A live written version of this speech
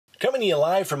Coming to you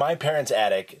live from my parents'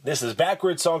 attic, this is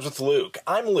Backward Songs with Luke.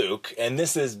 I'm Luke, and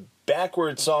this is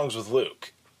Backward Songs with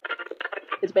Luke.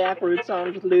 It's Backward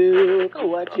Songs with Luke,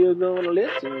 what you gonna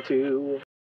listen to?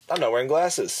 I'm not wearing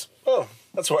glasses. Oh,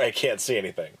 that's why I can't see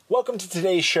anything. Welcome to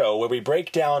today's show, where we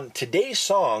break down today's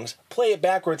songs, play it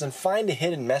backwards, and find a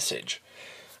hidden message.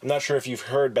 I'm not sure if you've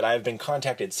heard, but I've been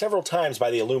contacted several times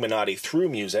by the Illuminati through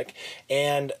music,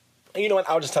 and you know what,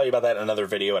 I'll just tell you about that in another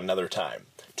video at another time.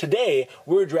 Today,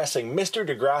 we're addressing Mr.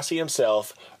 Degrassi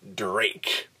himself,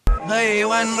 Drake. Hey,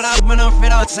 one rap me no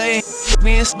fit out, say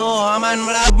me snow, man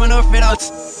rap me no fit out.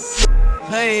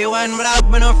 Hey, one rap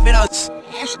me no fit out.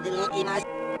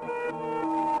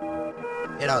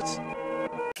 Fit out.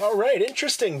 Alright,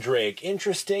 interesting, Drake.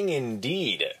 Interesting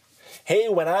indeed. Hey,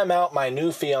 when I'm out, my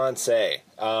new fiancé.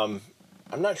 I'm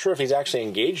not sure if he's actually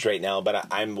engaged right now, but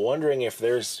I'm wondering if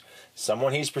there's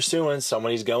someone he's pursuing,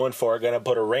 someone he's going for, gonna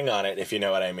put a ring on it, if you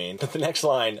know what I mean. But the next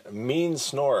line, mean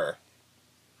snorer.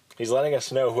 He's letting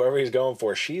us know whoever he's going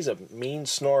for, she's a mean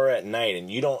snorer at night,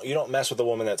 and you don't mess with a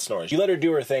woman that snores. You let her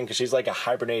do her thing, because she's like a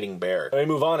hibernating bear. Let me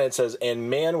move on. It says, and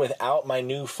man without my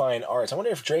new fine arts. I wonder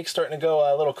if Drake's starting to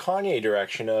go a little Kanye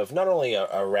direction of not only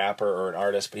a rapper or an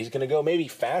artist, but he's going to go maybe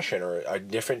fashion or a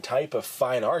different type of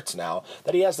fine arts now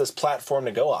that he has this platform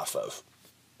to go off of.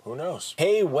 Who knows?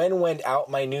 Hey, when went out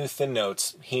my new thin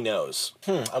notes? He knows.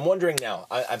 I'm wondering now.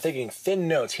 I'm thinking thin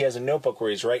notes. He has a notebook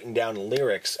where he's writing down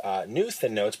lyrics. New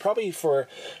thin notes, probably for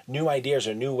new ideas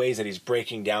or new ways that he's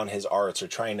breaking down his arts or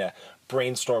trying to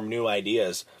brainstorm new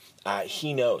ideas.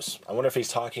 He knows. I wonder if he's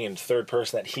talking in third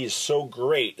person, that he is so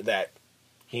great that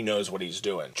he knows what he's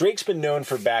doing. Drake's been known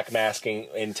for backmasking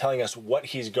and telling us what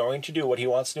he's going to do, what he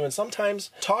wants to do, and sometimes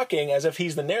talking as if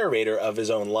he's the narrator of his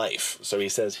own life. So he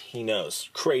says he knows.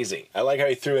 Crazy. I like how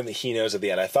he threw in the he knows at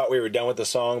the end. I thought we were done with the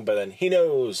song, but then he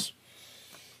knows.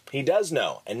 He does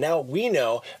know. And now we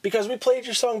know because we played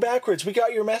your song backwards. We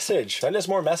got your message. Send us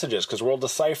more messages because we'll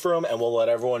decipher them and we'll let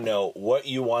everyone know what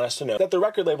you want us to know that the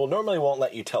record label normally won't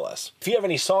let you tell us. If you have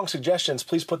any song suggestions,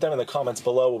 please put them in the comments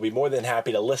below. We'll be more than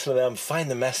happy to listen to them, find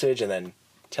the message, and then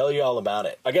tell you all about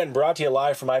it. Again, brought to you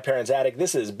live from my parents' attic.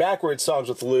 This is Backward Songs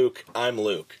with Luke. I'm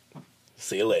Luke.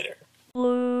 See you later.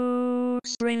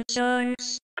 Luke's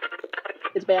Franchise.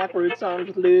 It's Backward Songs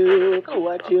with Luke,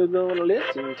 what you gonna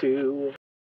listen to?